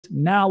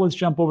Now let's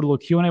jump over to a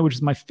little Q&A, which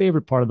is my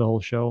favorite part of the whole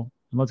show.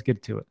 And let's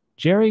get to it.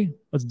 Jerry,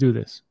 let's do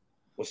this.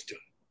 Let's do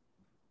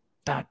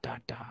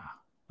it.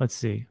 Let's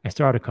see. I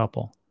start a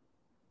couple.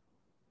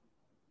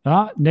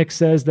 Nick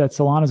says that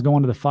Solana's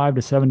going to the $5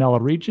 to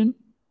 $7 region.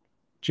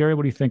 Jerry,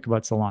 what do you think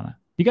about Solana?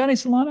 You got any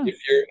Solana?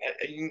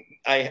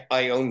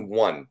 I own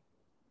one.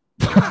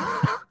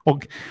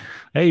 Okay.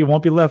 Hey, you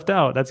won't be left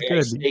out. That's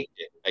good.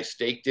 I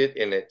staked it,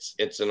 and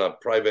it's in a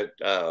private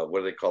what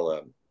do they call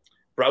a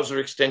browser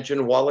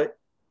extension wallet.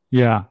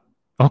 Yeah.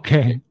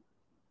 Okay.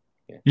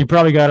 Yeah. You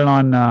probably got it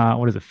on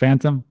what is it,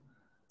 Phantom?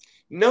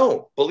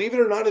 No, believe it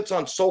or not, it's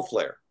on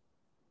Soulflare.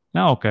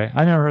 Oh, okay.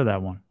 I never heard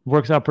that one.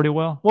 Works out pretty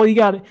well. Well, you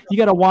got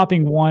a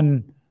whopping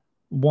one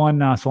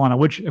Solana,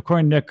 which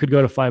according to Nick could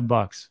go to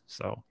 $5.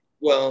 So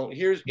well,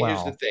 here's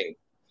the thing.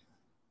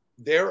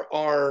 There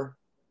are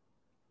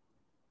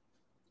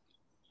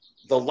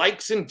the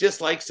likes and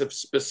dislikes of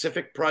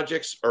specific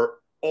projects are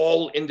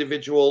all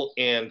individual,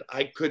 and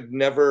I could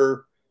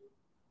never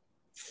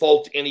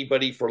fault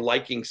anybody for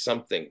liking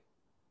something,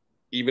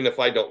 even if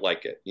I don't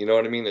like it. You know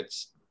what I mean?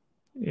 It's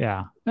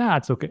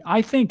okay.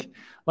 I think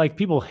like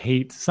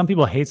some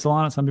people hate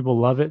Solana, some people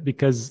love it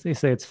because they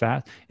say it's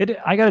fast.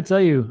 I got to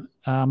tell you,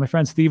 my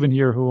friend Steven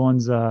here, who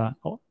owns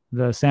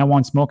the San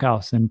Juan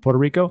Smokehouse in Puerto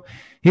Rico,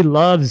 he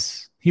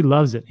loves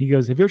it. He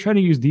goes, if you're trying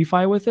to use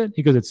DeFi with it,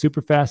 he goes, it's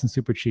super fast and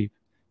super cheap.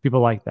 People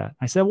like that.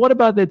 I said, what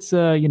about its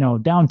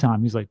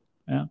downtime? He's like,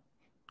 yeah,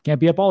 can't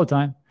be up all the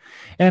time.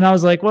 And I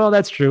was like, well,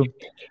 that's true.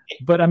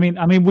 But I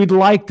mean, we'd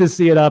like to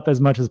see it up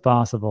as much as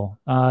possible.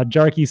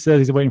 Jarky says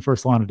he's waiting for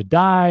Solana to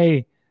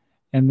die.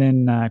 And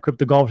then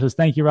Crypto Golf says,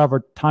 thank you, Rob,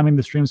 for timing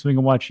the stream so we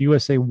can watch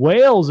USA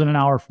Wales in an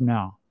hour from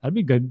now. That'd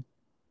be good.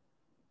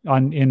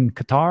 In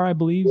Qatar, I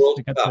believe.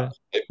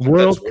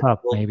 World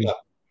Cup, maybe.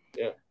 Cup.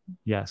 Yeah.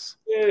 Yes.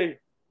 Yay.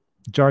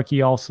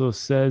 Jarky also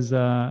says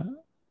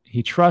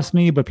he trusts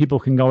me, but people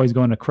can always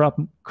go into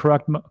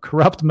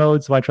corrupt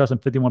mode, so I trust him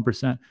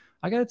 51%.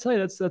 I got to tell you,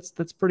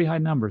 that's pretty high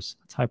numbers.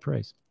 That's high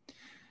praise.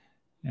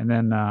 And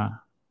then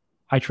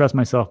I trust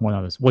myself more than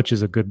others, which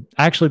is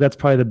actually, that's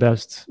probably the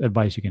best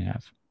advice you can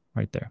have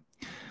right there.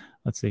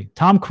 Let's see.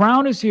 Tom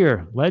Crown is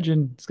here.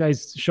 Legend. This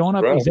guy's showing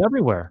up. Right. He's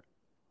everywhere.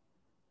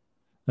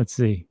 Let's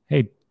see.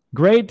 Hey,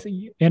 great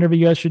interview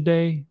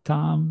yesterday,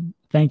 Tom.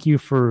 Thank you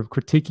for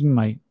critiquing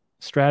my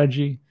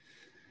strategy.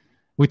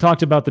 We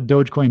talked about the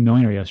Dogecoin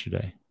millionaire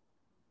yesterday.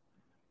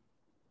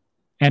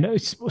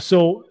 And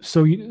so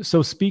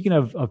speaking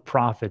of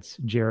profits,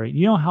 Jerry,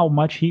 you know how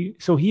much he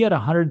had run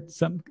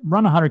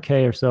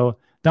 100K or so,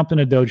 dumped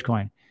into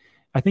Dogecoin.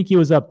 I think he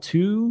was up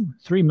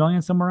 2-3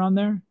 million, somewhere around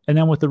there. And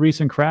then with the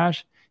recent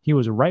crash, he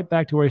was right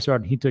back to where he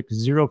started. He took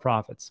zero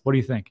profits. What do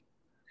you think?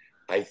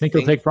 I think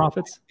he'll take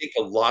profits. I think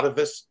a lot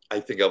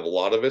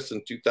of us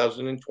in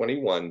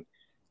 2021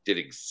 did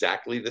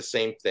exactly the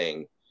same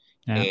thing.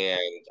 Yeah.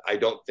 And I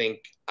don't think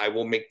I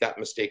will make that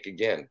mistake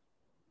again.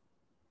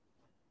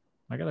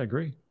 I gotta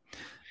agree.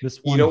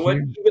 You know what?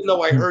 Even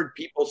though I heard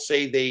people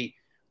say the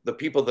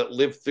people that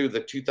lived through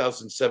the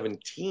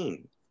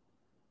 2017,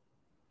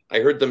 I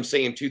heard them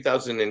say in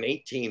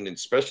 2018, and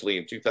especially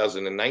in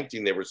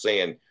 2019, they were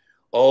saying,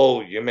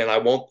 "Oh, you mean I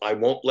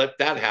won't let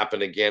that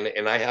happen again."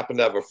 And I happen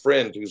to have a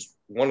friend who's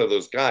one of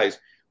those guys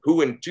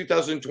who in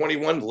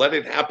 2021 let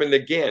it happen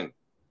again.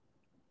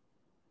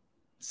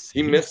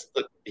 He missed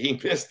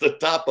the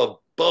top of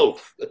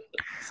both.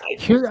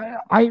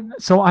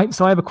 So I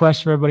have a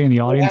question for everybody in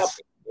the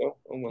audience.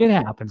 It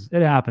happens.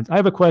 I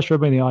have a question for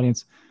everybody in the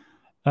audience.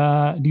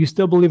 Do you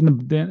still believe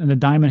in the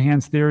diamond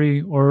hands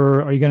theory,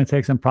 or are you going to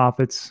take some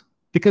profits?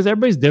 Because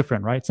everybody's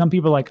different, right? Some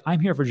people are like, I'm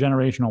here for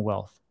generational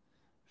wealth.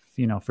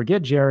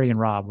 Forget Jerry and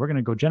Rob. We're going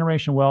to go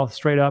generational wealth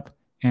straight up,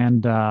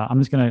 and I'm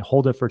just going to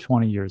hold it for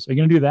 20 years. Are you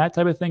going to do that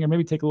type of thing, or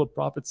maybe take a little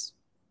profits,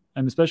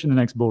 and especially in the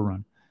next bull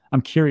run?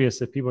 I'm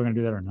curious if people are going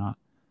to do that or not.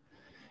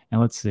 And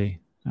let's see.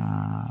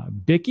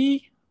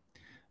 Bicky,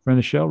 friend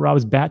of the show.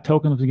 Rob's BAT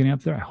token was getting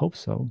up there. I hope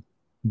so.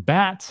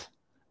 BAT,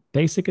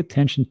 basic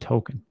attention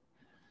token.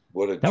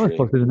 That was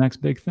supposed to be the next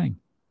big thing.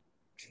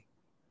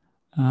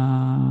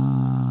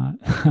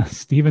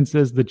 Steven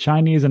says the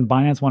Chinese and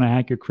Binance want to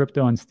hack your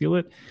crypto and steal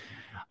it.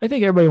 I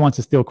think everybody wants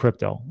to steal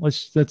crypto.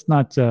 Let's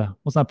not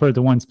put it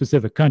to one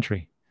specific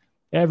country.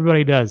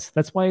 Everybody does.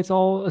 That's why it's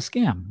all a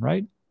scam,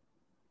 right?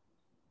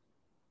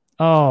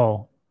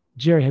 Oh,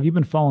 Jerry, have you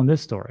been following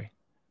this story?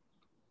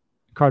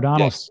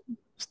 Cardano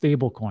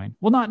stable coin.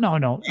 Well,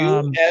 no.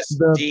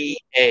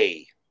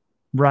 USDA.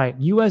 Right.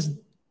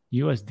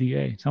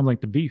 USDA. Sounds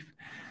like the beef.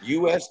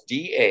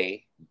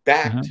 USDA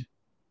backed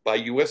by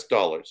US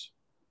dollars.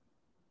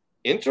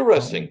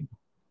 Interesting.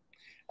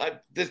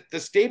 The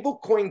stable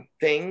coin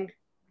thing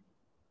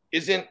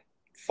isn't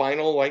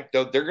final. Like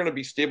they're going to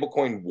be stable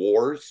coin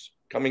wars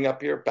coming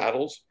up here,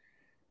 battles.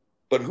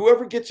 But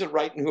whoever gets it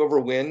right and whoever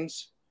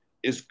wins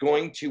is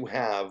going to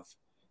have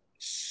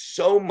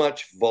so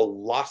much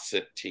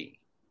velocity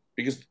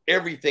because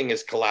everything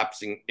is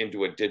collapsing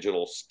into a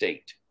digital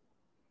state.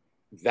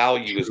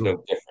 Value is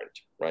no different,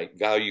 right?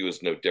 Value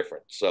is no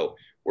different. So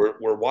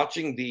we're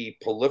watching the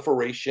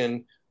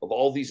proliferation of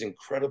all these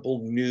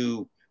incredible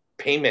new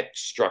payment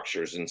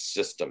structures and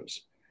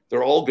systems.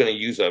 They're all going to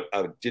use a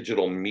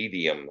digital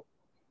medium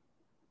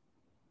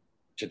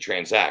to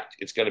transact.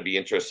 It's going to be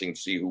interesting to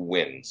see who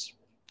wins.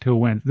 Who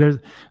wins?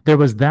 There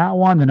was that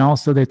one, and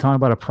also they talk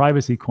about a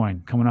privacy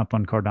coin coming up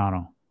on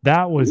Cardano.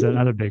 That was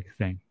another big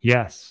thing.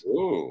 Yes.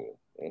 Ooh.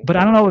 Okay. But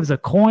I don't know if it was a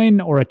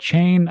coin or a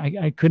chain.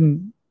 I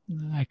couldn't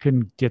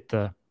get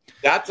the.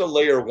 That's a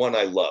layer one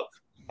I love.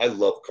 I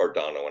love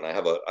Cardano, and I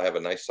have a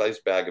nice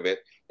sized bag of it,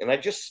 and I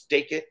just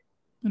stake it.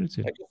 I just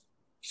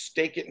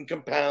stake it and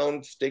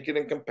compound, stake it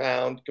and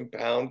compound.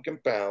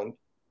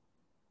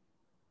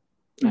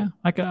 Yeah,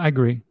 I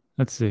agree.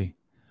 Let's see.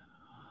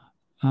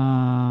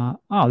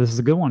 Oh, this is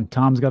a good one.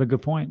 Tom's got a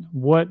good point.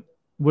 What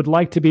would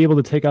like to be able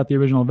to take out the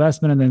original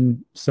investment and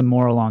then some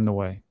more along the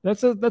way?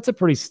 That's a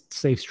pretty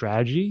safe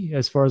strategy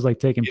as far as like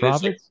taking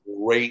profits. It's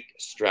a great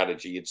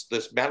strategy. It's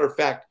this matter of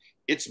fact,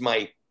 it's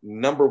my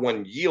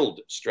 #1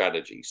 yield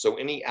strategy. So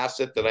any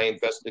asset that I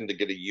invest in to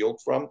get a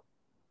yield from,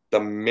 the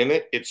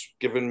minute it's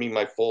given me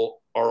my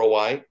full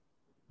ROI,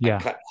 I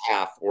cut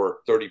half or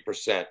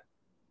 30%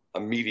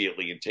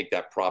 immediately and take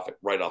that profit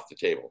right off the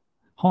table.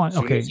 Hold on. As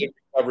soon Okay. as it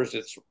recovers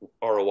its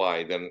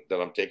ROI, then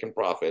I'm taking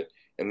profit,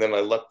 and then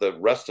I let the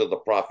rest of the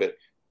profit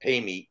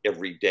pay me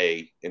every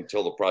day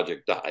until the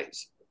project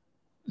dies.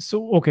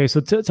 So okay,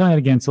 so tell me that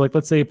again. So like,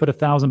 let's say you put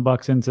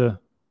 $1,000 into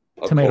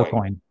tomato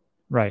coin,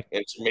 right?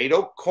 And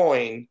tomato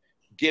coin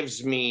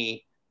gives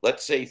me,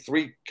 let's say,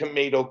 3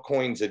 tomato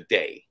coins a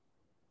day.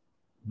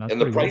 That's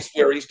and the price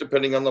varies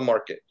depending on the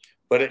market.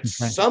 But at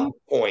some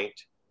point,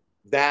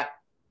 that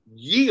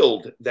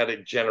yield that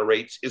it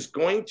generates is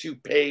going to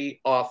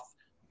pay off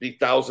the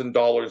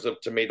 $1,000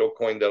 of tomato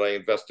coin that I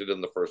invested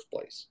in the first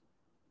place.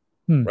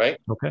 Right?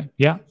 Okay.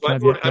 Yeah. So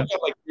I've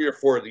got like 3 or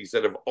 4 of these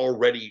that have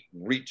already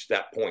reached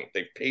that point.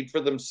 They've paid for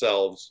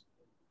themselves.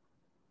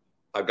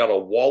 I've got a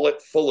wallet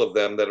full of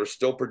them that are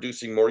still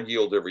producing more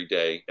yield every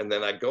day. And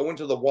then I go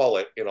into the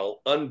wallet and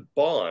I'll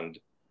unbond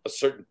a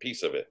certain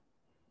piece of it.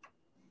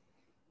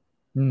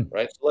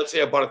 Right? So let's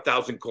say I bought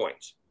 1,000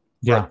 coins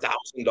for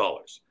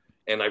 $1,000,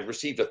 and I've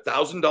received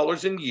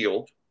 $1,000 in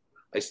yield.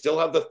 I still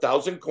have the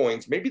 1,000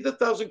 coins. Maybe the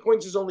 1,000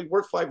 coins is only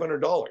worth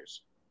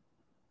 $500,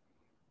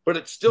 but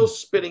it's still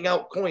spitting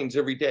out coins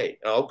every day.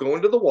 And I'll go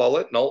into the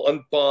wallet and I'll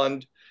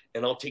unbond,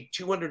 and I'll take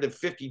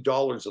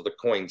 $250 of the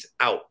coins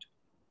out,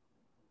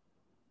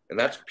 and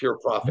that's pure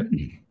profit.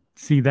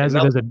 See, there's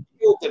a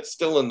yield that's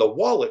still in the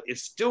wallet.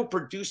 It's still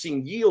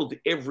producing yield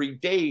every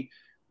day.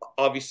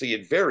 Obviously,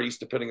 it varies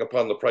depending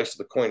upon the price of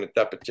the coin at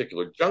that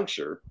particular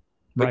juncture,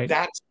 but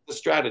that's the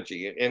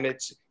strategy. And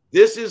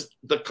this is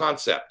the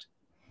concept.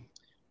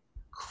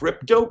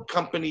 Crypto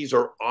companies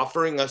are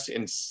offering us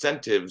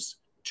incentives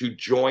to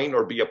join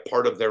or be a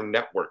part of their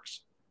networks.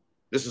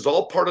 This is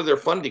all part of their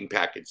funding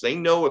package. They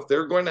know if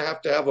they're going to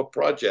have a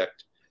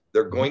project,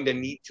 they're going to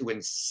need to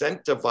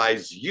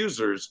incentivize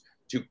users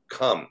to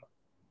come.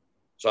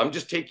 So I'm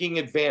just taking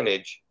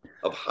advantage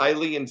of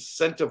highly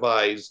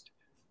incentivized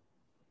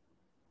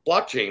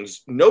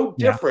blockchains, no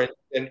different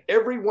than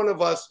every one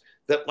of us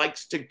that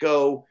likes to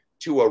go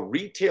to a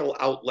retail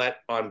outlet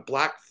on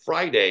Black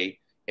Friday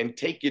and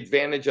take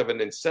advantage of an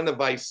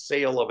incentivized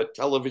sale of a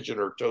television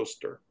or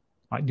toaster.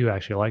 I do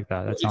actually like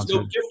that. That sounds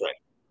no different.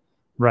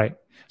 Right.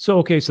 So,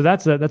 okay. So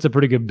that's a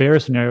pretty good bear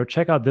scenario.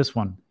 Check out this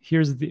one.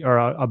 Here's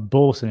a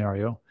bull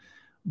scenario.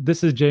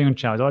 This is Jay and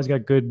Chow. He's always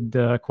got good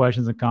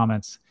questions and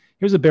comments.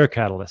 Here's a bear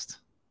catalyst.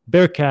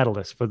 Bear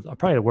catalyst for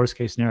probably the worst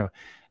case scenario.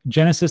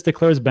 Genesis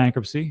declares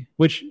bankruptcy,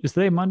 which is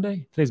today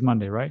Monday? Today's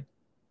Monday, right?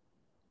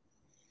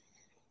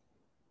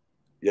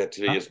 Yeah,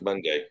 today is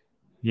Monday.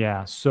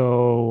 Yeah.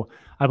 So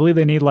I believe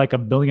they need like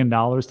 $1 billion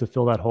to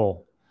fill that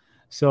hole.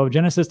 So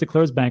Genesis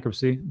declares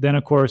bankruptcy. Then,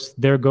 of course,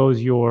 there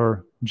goes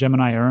your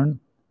Gemini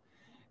Earn.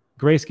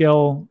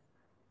 Grayscale,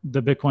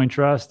 the Bitcoin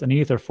Trust, and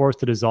ETH are forced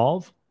to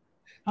dissolve.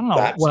 I don't know.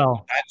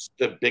 That's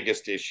the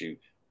biggest issue.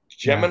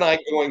 Gemini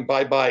going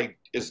bye-bye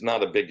is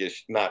not a big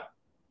issue, not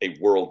a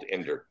world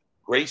ender.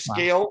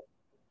 Grayscale,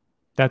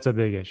 that's a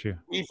big issue.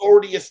 We've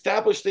already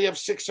established they have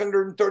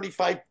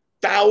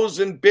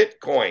 635,000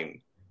 Bitcoin.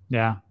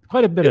 Yeah,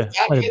 quite a bit. If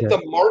that hit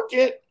the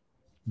market,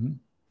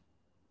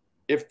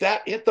 if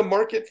that hit the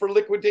market for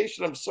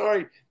liquidation, I'm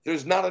sorry,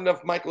 there's not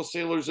enough Michael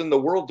Saylors in the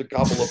world to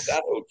gobble up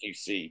that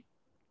OTC.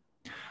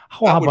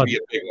 That would be a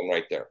big one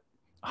right there.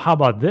 How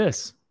about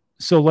this?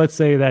 So let's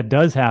say that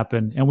does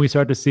happen, and we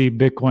start to see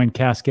Bitcoin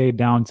cascade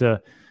down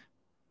to,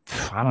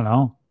 I don't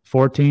know,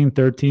 14,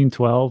 13,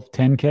 12,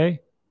 10K.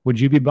 Would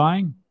you be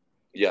buying?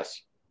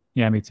 Yes.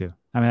 Yeah, me too.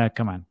 I mean,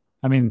 come on.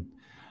 I mean,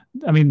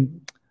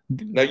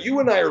 now you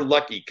and I are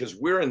lucky because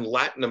we're in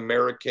Latin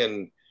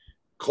American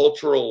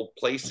cultural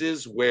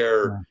places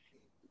where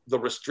the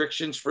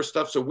restrictions for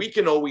stuff, so we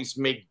can always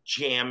make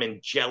jam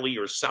and jelly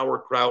or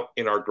sauerkraut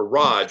in our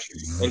garage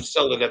and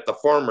sell it at the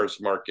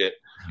farmer's market.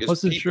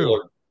 This is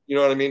true. You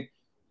know what I mean?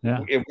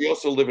 Yeah. And we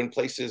also live in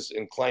places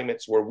and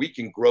climates where we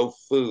can grow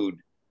food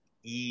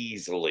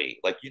easily.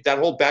 Like that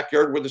whole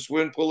backyard where the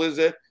swimming pool is,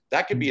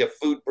 that could be a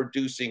food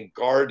producing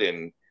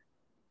garden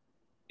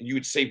you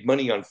would save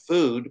money on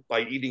food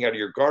by eating out of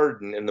your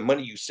garden, and the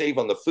money you save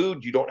on the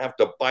food, you don't have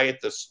to buy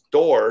at the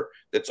store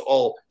that's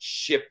all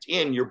shipped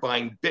in. You're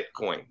buying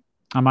Bitcoin.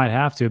 I might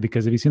have to,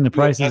 because have you seen the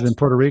prices in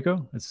Puerto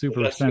Rico? It's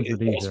super expensive.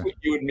 That's what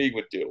you and me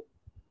would do.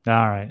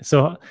 All right.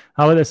 So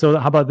how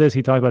about this?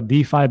 He talked about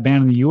DeFi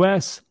ban in the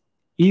US.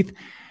 ETH.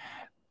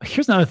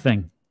 Here's another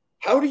thing.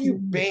 How do you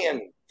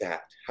ban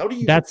that? How do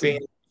you ban?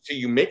 So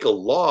you make a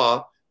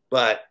law,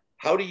 but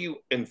how do you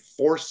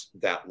enforce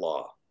that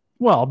law?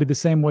 Well, it'll be the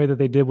same way that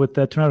they did with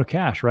the Tornado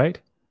Cash, right?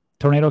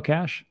 Tornado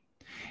Cash.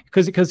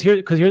 Because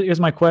here's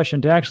my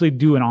question. To actually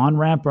do an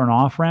on-ramp or an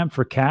off-ramp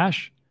for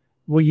cash,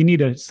 well, you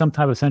need some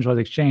type of centralized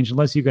exchange,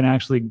 unless you can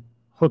actually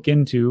hook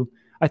into.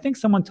 I think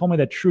someone told me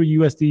that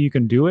TrueUSD you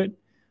can do it,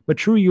 but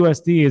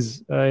TrueUSD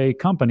is a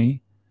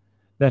company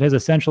that has a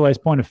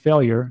centralized point of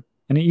failure.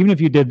 And even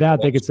if you did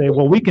that, they could say,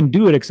 well, we can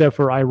do it except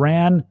for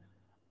Iran,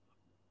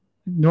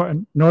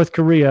 North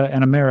Korea,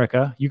 and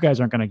America. You guys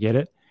aren't going to get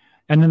it.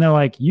 And then they're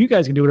like, you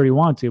guys can do whatever you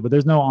want to, but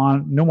there's no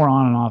more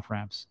on and off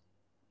ramps.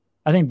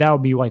 I think that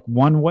would be like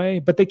one way,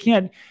 but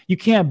you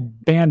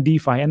can't ban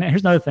DeFi. And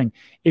here's another thing.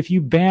 If you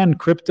ban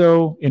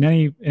crypto in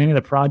any of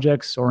the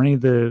projects, or any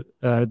of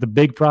the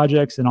big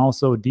projects, and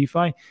also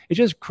DeFi, it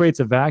just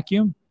creates a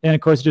vacuum. And of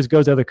course it just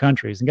goes to other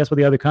countries. And guess what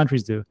the other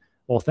countries do?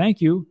 Well,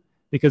 thank you,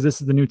 because this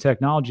is the new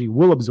technology.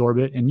 We'll absorb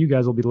it and you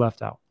guys will be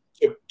left out.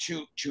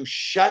 So to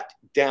shut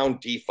down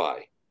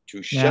DeFi,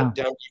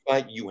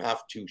 you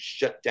have to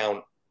shut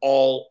down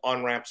all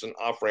on-ramps and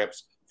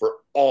off-ramps for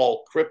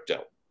all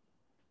crypto.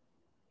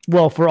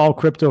 Well, for all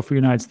crypto for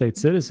United States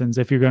citizens,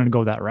 if you're going to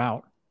go that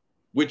route.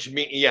 Which would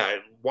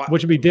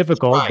be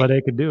difficult, but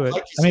they could do it.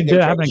 I mean,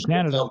 they're having in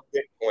Canada.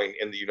 Bitcoin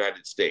in the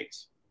United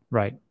States.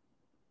 Right.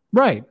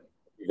 Very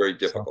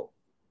difficult.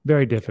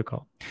 Very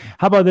difficult.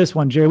 How about this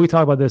one, Jerry? We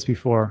talked about this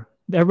before.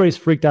 Everybody's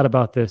freaked out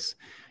about this.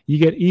 You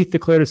get ETH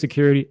declared a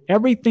security.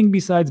 Everything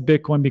besides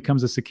Bitcoin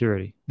becomes a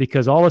security,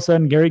 because all of a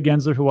sudden, Gary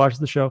Gensler, who watches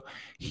the show,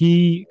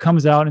 he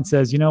comes out and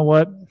says, you know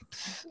what?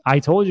 I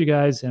told you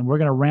guys, and we're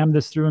going to ram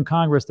this through in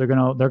Congress. They're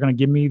going to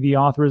give me the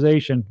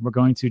authorization. We're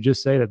going to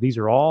just say that these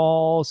are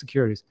all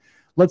securities.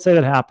 Let's say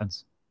that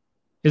happens.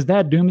 Is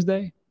that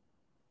doomsday?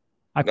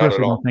 I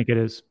personally don't think it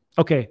is.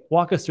 Okay,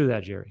 walk us through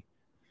that, Jerry.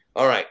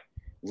 All right.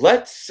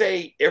 Let's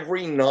say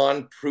every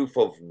non-proof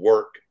of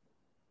work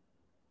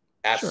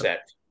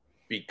asset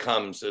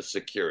becomes a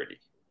security.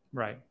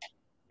 Right.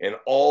 And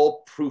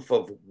all proof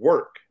of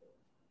work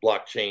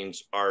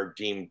blockchains are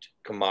deemed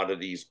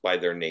commodities by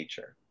their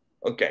nature.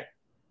 Okay.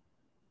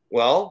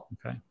 Well,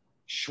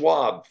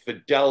 Schwab,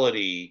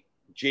 Fidelity,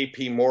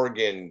 JP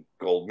Morgan,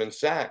 Goldman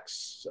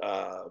Sachs,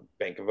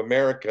 Bank of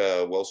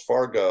America, Wells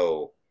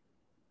Fargo,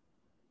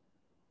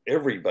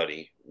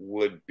 everybody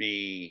would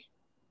be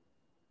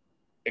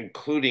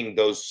including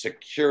those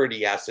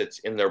security assets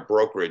in their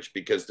brokerage,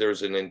 because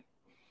there's a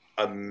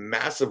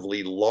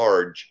massively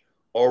large,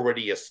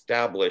 already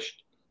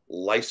established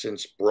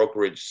licensed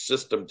brokerage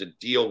system to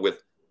deal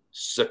with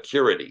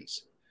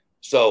securities.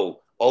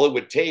 So all it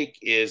would take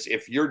is,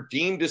 if you're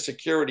deemed a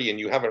security and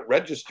you haven't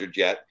registered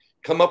yet,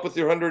 come up with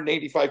your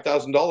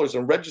 $185,000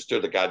 and register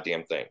the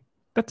goddamn thing.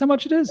 That's how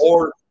much it is.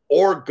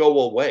 Or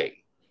go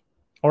away.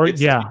 Or that's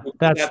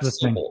the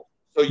simple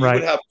thing. So you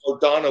would have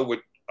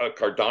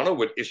Cardano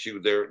would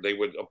issue they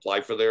would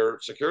apply for their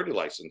security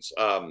license.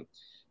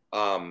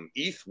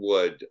 ETH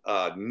would,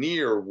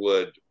 Near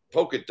would,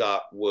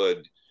 Polkadot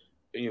would,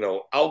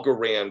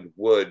 Algorand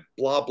would,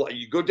 blah, blah.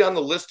 You go down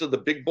the list of the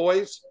big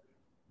boys,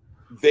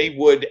 they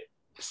would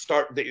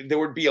start, there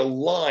would be a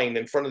line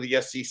in front of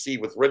the SEC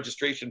with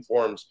registration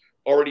forms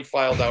already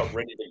filed out,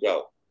 ready to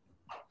go.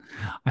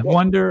 I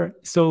wonder,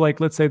 so like,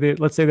 let's say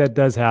that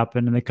does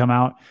happen and they come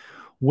out,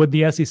 would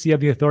the SEC have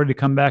the authority to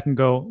come back and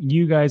go,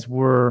 you guys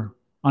were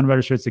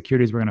unregistered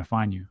securities, we're going to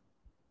fine you?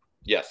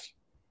 Yes.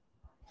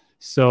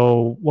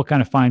 So what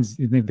kind of fines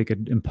do you think they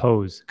could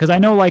impose? Because I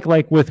know like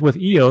with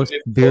EOS,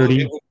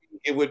 Verity.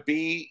 It would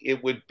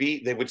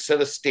be, they would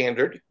set a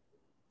standard.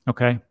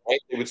 Okay. Right?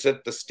 They would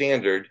set the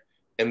standard,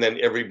 and then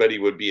everybody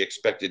would be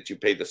expected to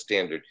pay the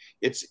standard.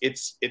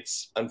 It's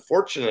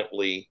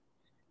unfortunately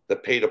the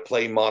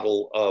pay-to-play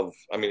model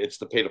it's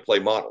the pay-to-play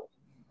model.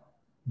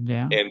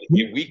 Yeah. And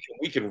we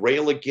can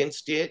rail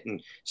against it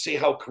and say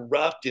how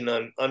corrupt and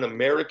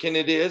un-American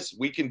it is.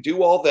 We can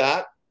do all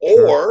that,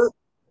 or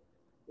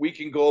we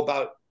can go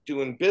about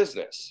doing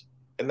business.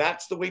 And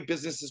that's the way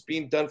business is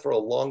being done for a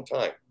long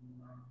time.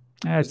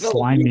 It's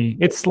slimy.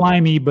 It's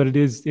slimy, but it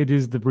is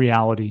the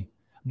reality.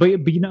 But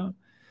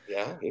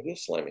yeah, it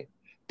is slimy.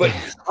 But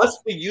us,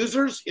 the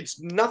users, it's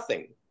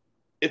nothing.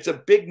 It's a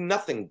big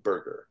nothing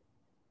burger.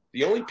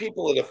 The only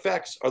people it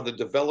affects are the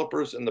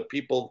developers and the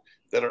people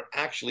that are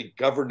actually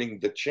governing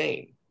the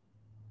chain.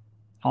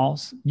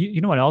 Also,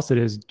 you know what else it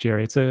is,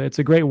 Jerry? It's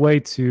a great way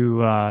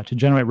to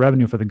generate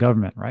revenue for the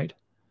government, right?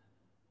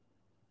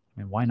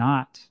 I mean, why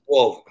not?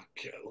 Well,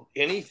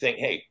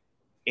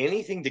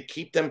 anything to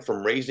keep them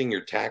from raising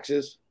your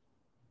taxes.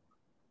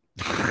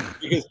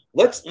 Because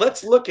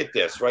let's look at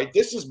this, right?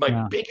 This is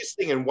my biggest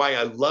thing, and why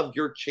I love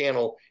your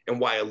channel and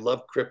why I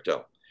love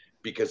crypto.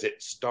 because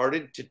it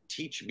started to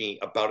teach me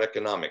about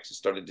economics. It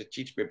started to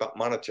teach me about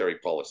monetary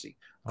policy.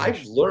 Oh,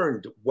 I've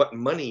learned what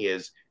money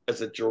is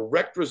as a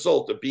direct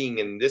result of being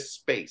in this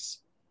space.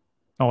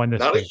 Oh, in this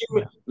not space, a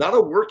human, not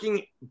a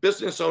working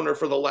business owner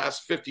for the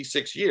last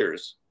 56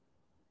 years.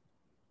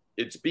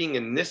 It's being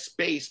in this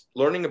space,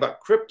 learning about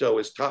crypto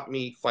has taught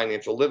me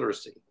financial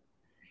literacy.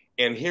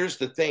 And here's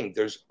the thing,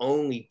 there's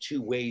only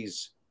two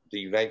ways the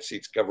United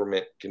States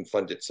government can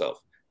fund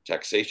itself: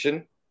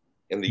 taxation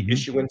and the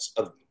issuance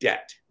of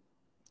debt.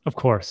 Of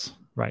course,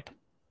 right.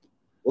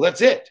 Well,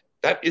 that's it.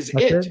 That's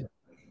it.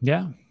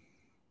 Yeah.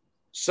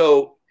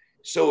 So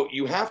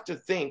you have to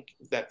think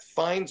that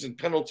fines and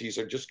penalties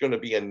are just going to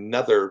be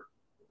another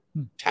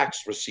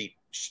tax receipt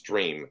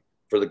stream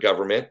for the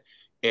government.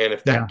 And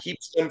if that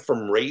keeps them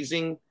from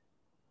raising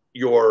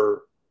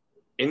your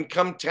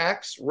income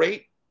tax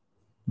rate,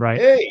 right.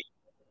 Hey,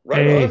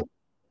 right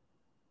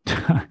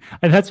on.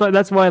 And that's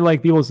why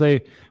like people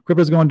say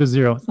crypto's going to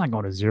zero. It's not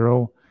going to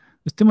zero.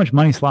 There's too much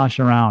money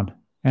sloshing around.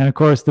 And of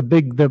course, the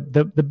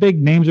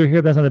big names are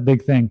here. But that's not a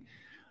big thing.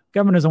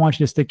 Government doesn't want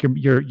you to stick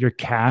your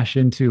cash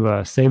into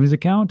a savings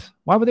account.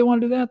 Why would they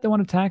want to do that? They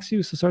want to tax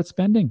you, so start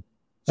spending.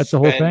 That's the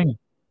whole thing.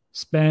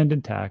 Spend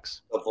and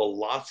tax. The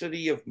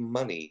velocity of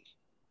money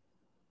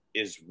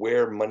is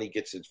where money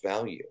gets its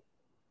value.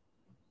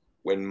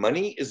 When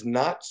money is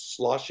not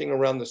sloshing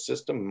around the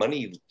system,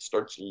 money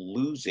starts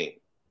losing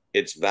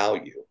its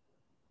value.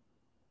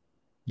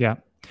 Yeah.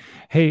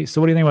 Hey,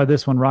 so what do you think about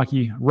this one,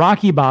 Rocky?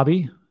 Rocky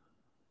Bobby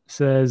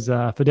says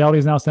Fidelity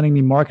is now sending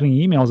me marketing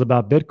emails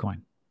about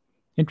Bitcoin.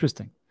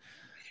 Interesting.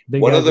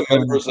 One of the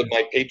members of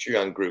my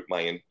Patreon group,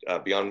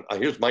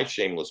 here's my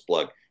shameless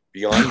plug,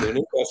 Beyond Moon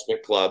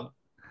Investment Club.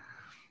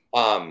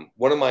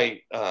 One of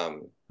my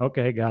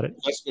okay, got it.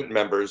 investment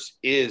members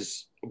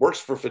works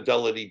for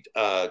Fidelity,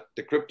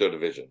 the crypto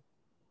division.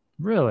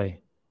 Really?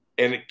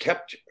 And it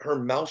kept her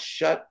mouth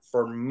shut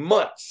for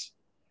months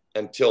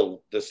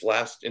until this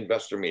last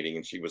investor meeting,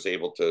 and she was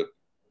able to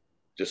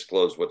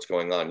disclose what's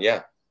going on.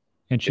 Yeah.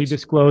 And she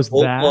disclosed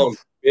that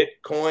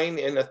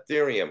Bitcoin and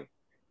Ethereum,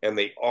 and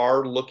they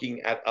are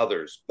looking at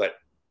others, but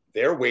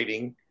they're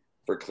waiting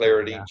for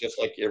clarity, just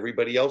like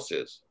everybody else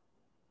is.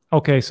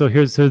 Okay, so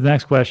here's the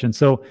next question.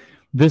 So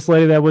this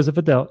lady that was a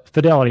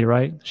Fidelity,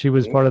 right? She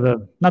was part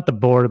of not the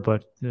board,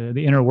 but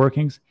the inner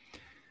workings.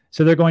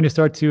 So they're going to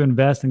start to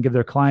invest and give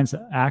their clients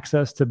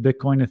access to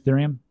Bitcoin,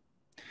 Ethereum.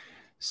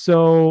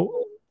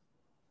 So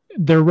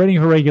they're waiting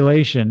for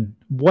regulation.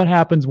 What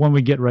happens when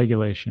we get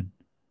regulation?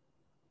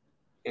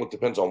 Well, it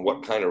depends on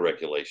what kind of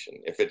regulation.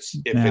 If it's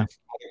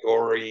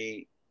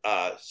category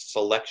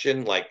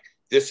selection, like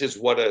this is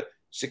what a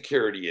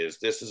security is,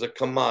 this is a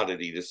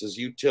commodity, this is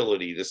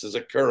utility, this is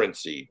a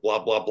currency,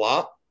 blah, blah,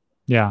 blah.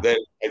 Yeah. Then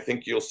I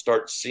think you'll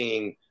start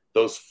seeing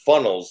those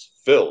funnels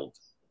filled.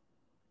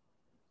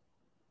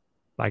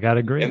 I gotta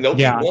agree. And there'll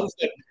be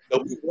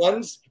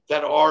ones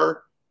that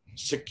are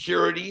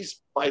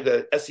securities by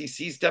the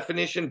SEC's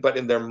definition, but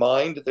in their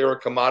mind they're a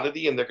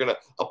commodity, and they're going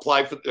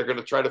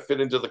to try to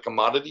fit into the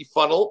commodity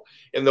funnel,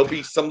 and there'll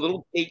be some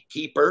little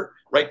gatekeeper,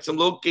 right? Some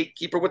little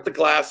gatekeeper with the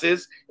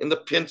glasses and the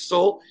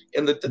pencil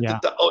and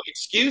oh,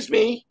 excuse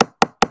me,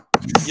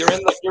 you're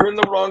in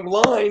the wrong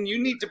line.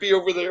 You need to be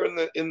over there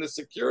in the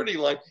security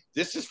line.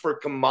 This is for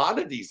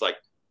commodities like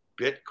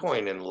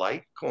Bitcoin and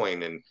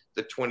Litecoin and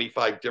the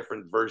 25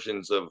 different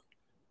versions of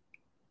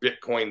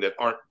Bitcoin that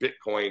aren't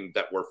Bitcoin,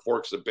 that were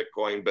forks of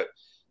Bitcoin, but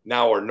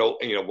now are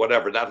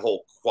whatever, that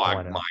whole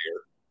quagmire.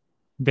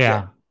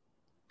 Yeah.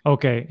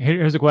 Okay.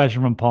 Here's a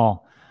question from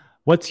Paul.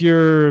 What's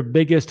your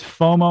biggest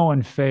FOMO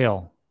and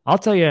fail? I'll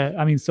tell you,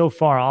 I mean, so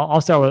far,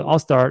 I'll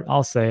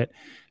say it.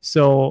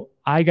 So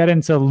I got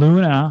into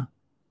Luna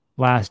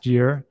last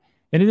year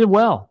and it did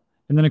well.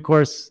 And then of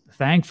course,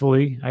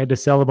 thankfully I had to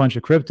sell a bunch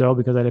of crypto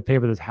because I had to pay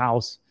for this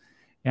house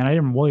and I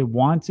didn't really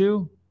want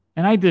to.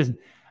 And I did,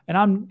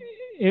 and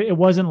it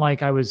wasn't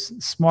like I was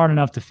smart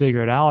enough to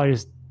figure it out.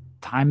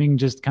 Timing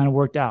just kind of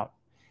worked out.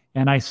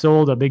 And I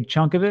sold a big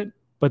chunk of it.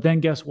 But then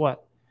guess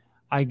what?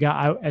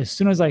 As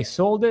soon as I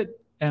sold it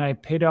and I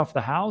paid off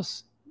the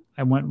house,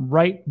 I went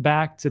right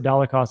back to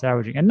dollar cost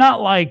averaging. And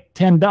not like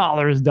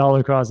 $10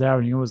 dollar cost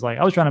averaging. It was like,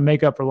 I was trying to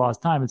make up for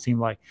lost time, it seemed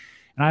like.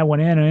 And I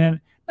went in and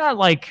not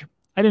like,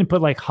 I didn't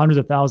put like hundreds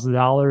of thousands of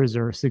dollars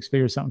or six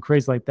figures, something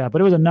crazy like that.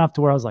 But it was enough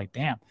to where I was like,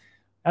 damn,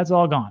 that's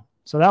all gone.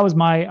 So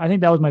I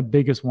think that was my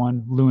biggest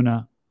one,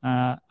 Luna.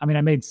 I mean,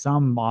 I made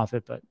some off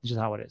it, but it's just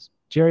how it is.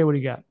 Jerry, what do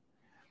you got?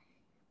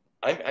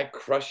 I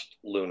crushed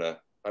Luna.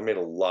 I made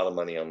a lot of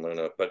money on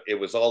Luna, but it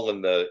was all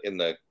in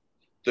the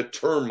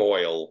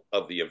turmoil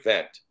of the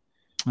event.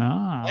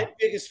 My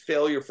biggest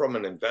failure from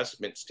an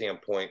investment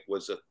standpoint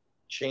was a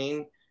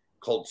chain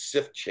called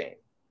Sift Chain,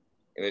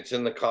 and it's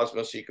in the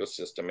Cosmos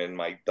ecosystem. And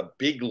the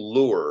big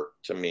lure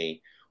to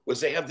me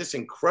was they have this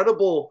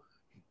incredible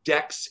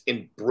DEX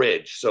and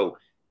bridge. So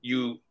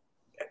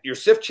your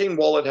Sift Chain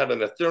wallet had an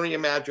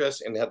Ethereum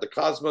address and had the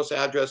Cosmos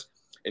address,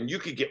 and you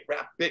could get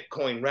wrapped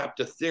Bitcoin, wrapped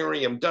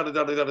Ethereum,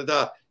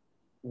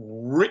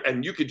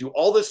 and you could do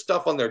all this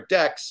stuff on their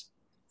DEX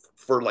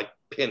for like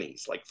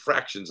pennies, like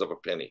fractions of a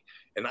penny.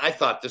 And I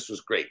thought this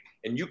was great.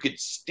 And you could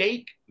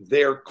stake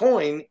their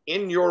coin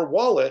in your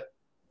wallet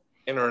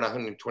and earn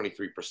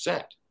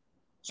 123%.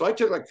 So I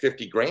took like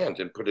 50 grand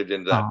and put it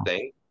into that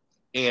thing.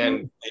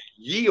 And the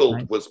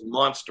yield was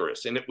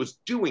monstrous, and it was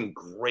doing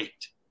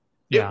great.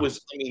 It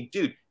was, I mean,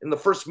 dude, in the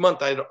first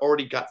month, I had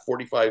already got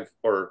 45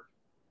 or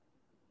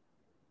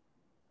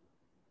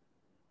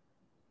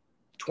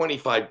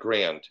 25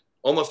 grand,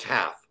 almost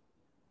half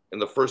in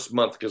the first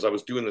month, because I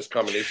was doing this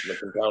combination of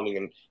compounding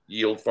and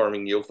yield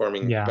farming,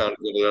 compounding,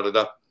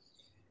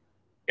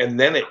 and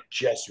then it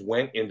just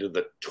went into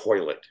the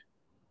toilet.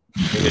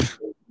 And it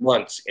was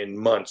months and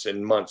months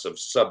and months of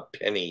sub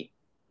penny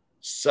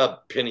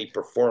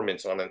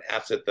performance on an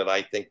asset that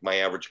I think my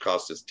average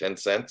cost is 10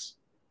 cents.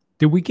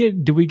 Did we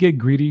get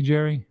greedy,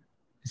 Jerry?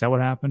 Is that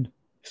what happened?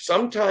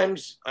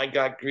 Sometimes I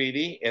got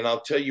greedy, and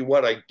I'll tell you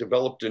what, I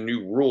developed a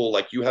new rule.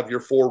 Like, you have your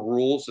 4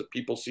 rules that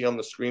people see on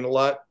the screen a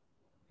lot.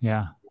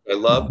 Yeah. I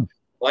love.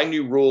 My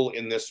new rule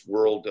in this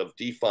world of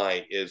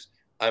DeFi is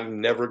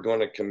I'm never going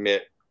to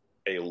commit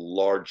a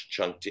large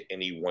chunk to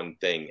any one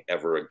thing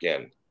ever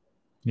again.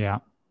 Yeah.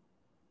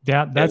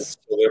 Yeah, that's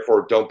so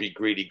therefore don't be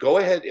greedy. Go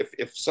ahead.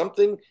 If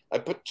something, I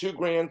put 2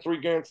 grand,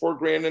 3 grand, 4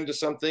 grand into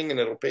something, and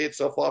it'll pay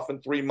itself off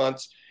in 3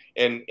 months,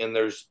 and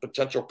there's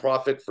potential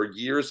profit for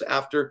years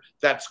after,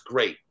 that's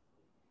great.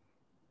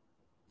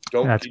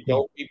 Don't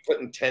be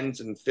putting 10s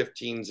and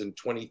 15s and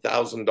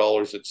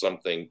 $20,000 at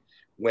something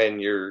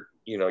when your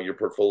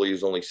portfolio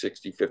is only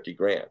 60, 50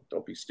 grand.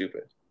 Don't be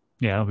stupid.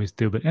 Yeah, don't be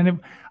stupid. And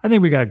I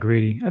think we got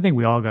greedy. I think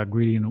we all got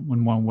greedy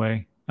in one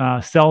way.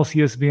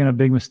 Celsius being a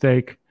big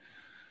mistake.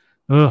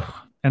 Ugh.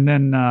 And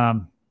then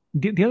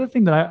the other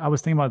thing that I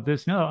was thinking about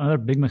this, another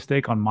big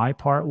mistake on my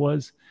part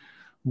was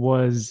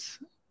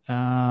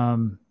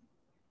I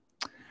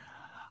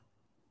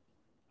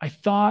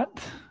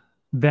thought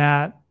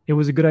that it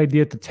was a good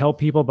idea to tell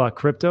people about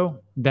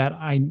crypto that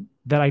I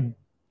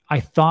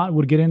thought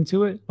would get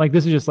into it. Like,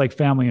 this is just like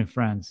family and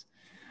friends,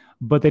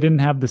 but they didn't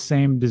have the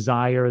same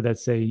desire that,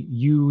 say,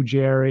 you,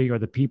 Jerry, or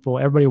the people,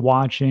 everybody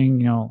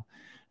watching,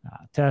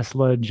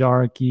 Tesla,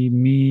 Jarky,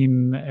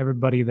 Meme,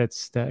 everybody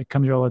that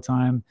comes here all the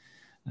time,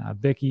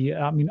 Vicky.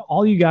 I mean,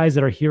 all you guys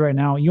that are here right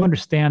now, you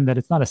understand that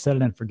it's not a set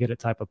it and forget it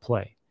type of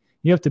play.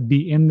 You have to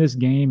be in this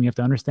game. You have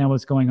to understand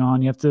what's going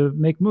on. You have to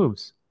make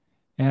moves.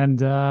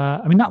 And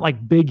I mean, not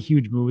like big,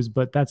 huge moves,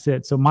 but that's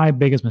it. So my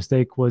biggest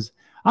mistake was,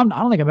 I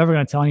don't think I'm ever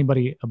going to tell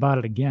anybody about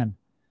it again,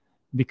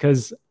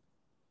 because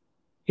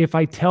if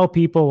I tell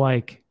people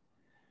like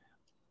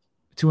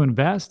to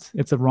invest,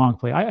 it's a wrong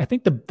play. I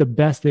think the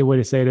best way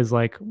to say it is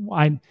like,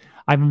 I've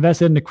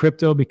invested into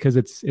crypto because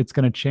it's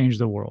going to change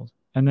the world,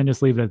 and then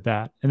just leave it at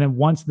that. And then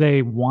once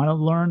they want to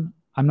learn,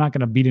 I'm not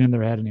going to beat it in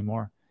their head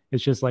anymore.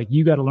 It's just like,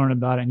 you got to learn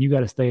about it and you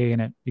got to stay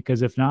in it,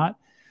 because if not,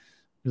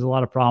 there's a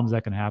lot of problems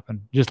that can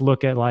happen. Just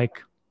look at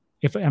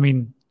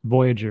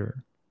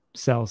Voyager,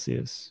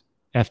 Celsius,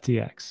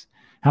 FTX.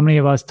 How many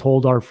of us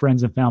told our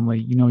friends and family,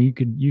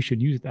 you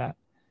should use that?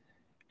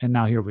 And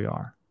now here we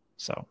are.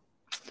 So,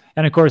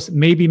 and of course,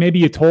 maybe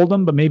you told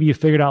them, but maybe you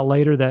figured out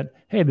later that,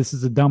 hey, this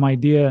is a dumb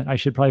idea. I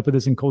should probably put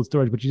this in cold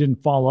storage, but you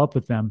didn't follow up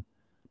with them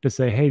to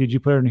say, hey, did you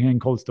put it in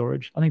cold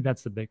storage? I think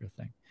that's the bigger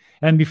thing.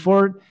 And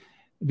before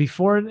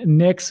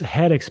Nick's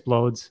head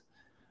explodes,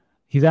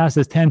 he's asked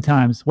us 10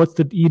 times, what's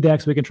the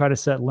EDEX we can try to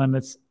set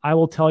limits? I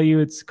will tell you,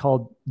 it's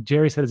called,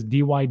 Jerry said it's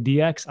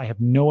DYDX. I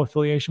have no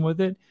affiliation with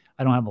it.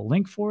 I don't have a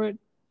link for it.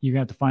 You're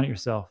going to have to find it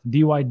yourself.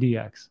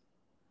 DYDX.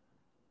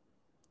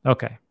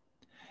 Okay.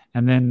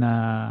 And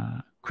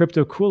then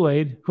Crypto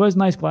Kool-Aid, who has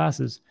nice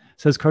glasses,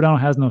 says Cardano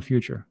has no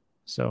future.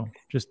 So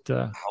just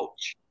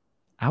ouch.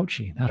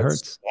 Ouchie. That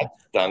hurts.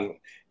 That's done.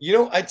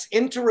 It's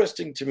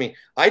interesting to me.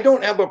 I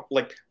don't have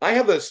I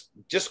have this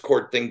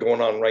Discord thing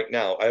going on right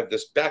now. I have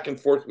this back and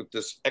forth with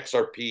this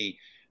XRP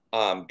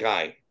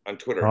guy on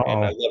Twitter.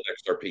 And I love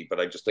XRP, but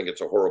I just think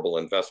it's a horrible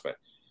investment.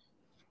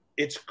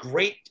 It's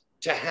great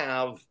to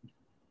have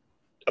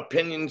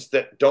opinions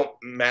that don't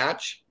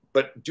match,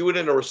 but do it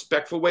in a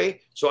respectful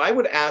way. So I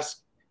would ask,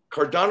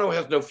 Cardano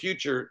has no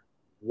future.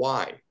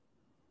 Why?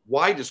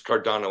 Why does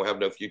Cardano have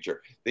no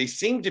future? They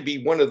seem to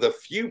be one of the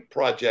few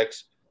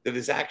projects that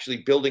is actually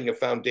building a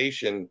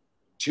foundation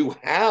to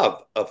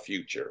have a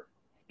future.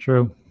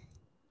 True.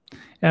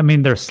 I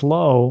mean, they're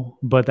slow,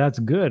 but that's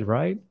good,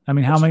 right? I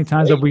mean, how many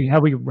times have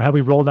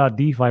we rolled out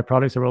DeFi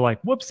products that were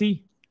like,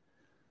 whoopsie,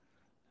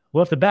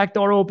 left the back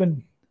door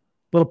open,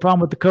 little problem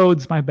with the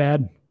codes, my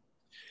bad.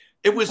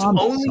 It was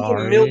only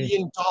 $1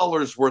 million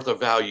worth of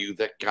value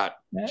that got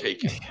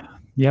taken.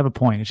 You have a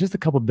point. It's just a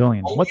couple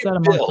billion. What's that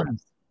among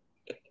friends?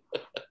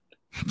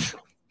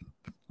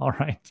 All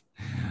right.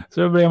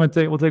 So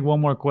everybody, we'll take one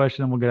more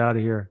question and we'll get out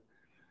of here.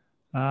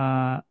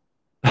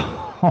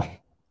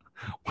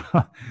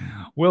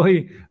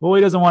 Willie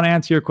doesn't want to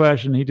answer your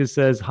question. He just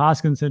says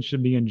Hoskinson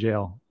should be in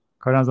jail.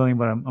 Cardano's nothing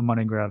but a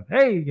money grab.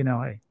 Hey.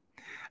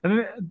 I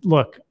mean,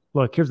 look,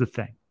 here's the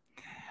thing.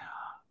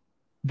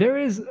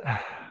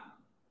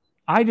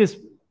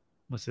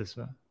 What's this?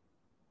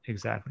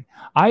 Exactly.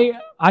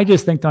 I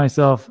just think to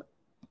myself,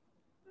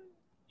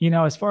 you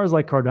know, as far as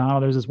like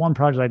Cardano, there's this one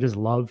project I just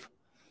love.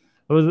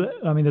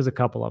 I mean, there's a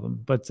couple of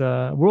them, but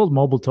World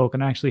Mobile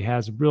Token actually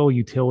has real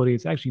utility.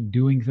 It's actually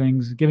doing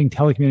things, giving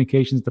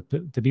telecommunications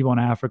to people in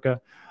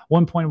Africa.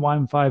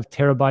 1.15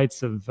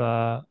 terabytes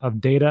of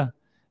data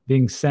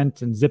being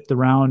sent and zipped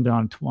around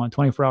on a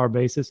 24-hour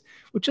basis,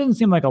 which doesn't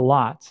seem like a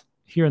lot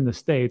here in the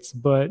States,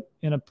 but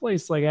in a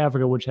place like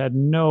Africa, which had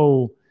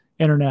no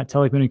internet,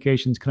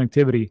 telecommunications,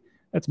 connectivity,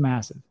 that's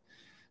massive.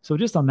 So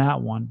just on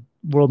that one,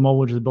 World Mobile,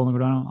 which is building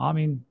Cardano, I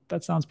mean,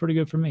 that sounds pretty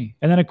good for me.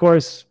 And then, of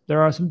course,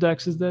 there are some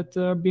DEXs that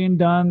are being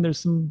done. There's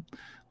some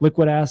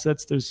liquid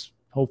assets. There's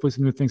hopefully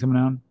some new things coming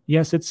down.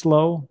 Yes, it's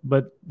slow,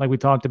 but like we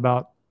talked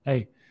about,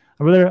 hey,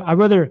 I'd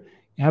rather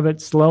have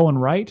it slow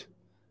and right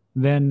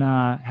than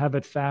have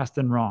it fast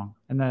and wrong.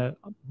 And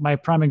my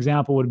prime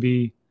example would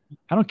be,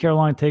 I don't care how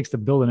long it takes to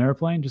build an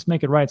airplane. Just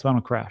make it right so I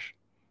don't crash.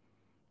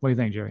 What do you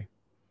think, Jerry?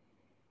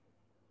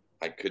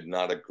 I could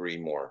not agree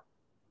more.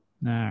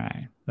 All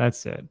right,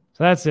 that's it.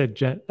 So that's it,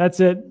 Jet. That's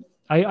it.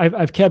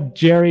 I've kept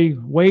Jerry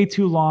way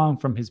too long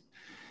from his.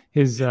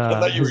 I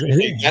thought you were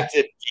saying that's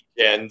it,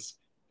 D-Gens.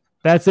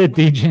 That's it,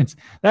 D-Gens.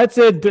 That's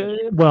it.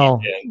 Well,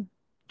 D-Gens.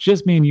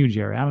 Just me and you,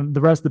 Jerry.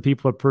 The rest of the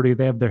people are pretty.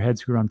 They have their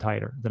heads screwed on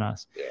tighter than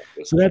us.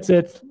 Yeah, so that's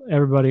it,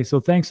 everybody. So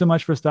thanks so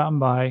much for stopping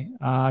by.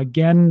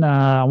 Again,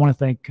 I want to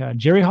thank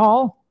Jerry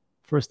Hall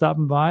for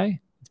stopping by.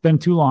 It's been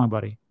too long,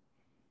 buddy.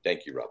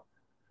 Thank you, Rob.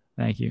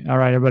 Thank you. All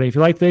right, everybody. If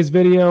you like today's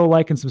video,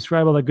 like and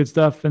subscribe, all that good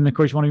stuff. And of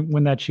course, you want to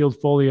win that Shield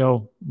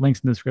Folio. Links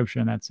in the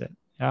description. That's it.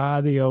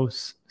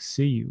 Adios.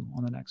 See you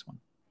on the next one.